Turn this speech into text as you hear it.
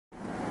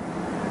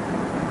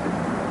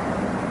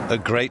A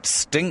great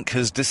stink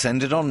has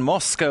descended on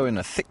Moscow in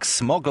a thick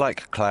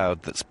smog-like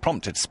cloud that's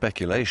prompted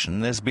speculation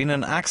there's been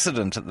an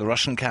accident at the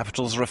Russian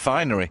capital's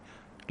refinery,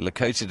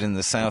 located in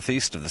the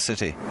southeast of the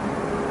city.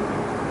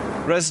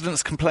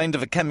 Residents complained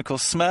of a chemical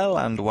smell,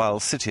 and while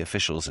city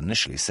officials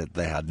initially said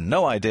they had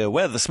no idea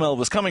where the smell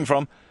was coming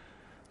from,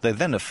 they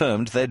then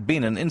affirmed there'd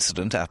been an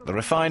incident at the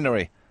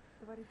refinery.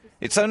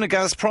 Its owner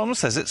Gazprom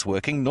says it's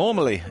working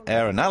normally.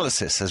 Air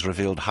analysis has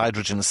revealed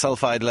hydrogen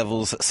sulfide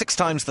levels 6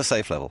 times the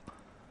safe level.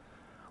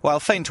 While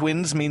faint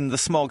winds mean the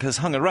smog has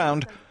hung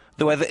around,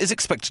 the weather is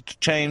expected to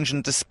change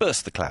and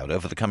disperse the cloud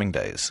over the coming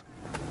days.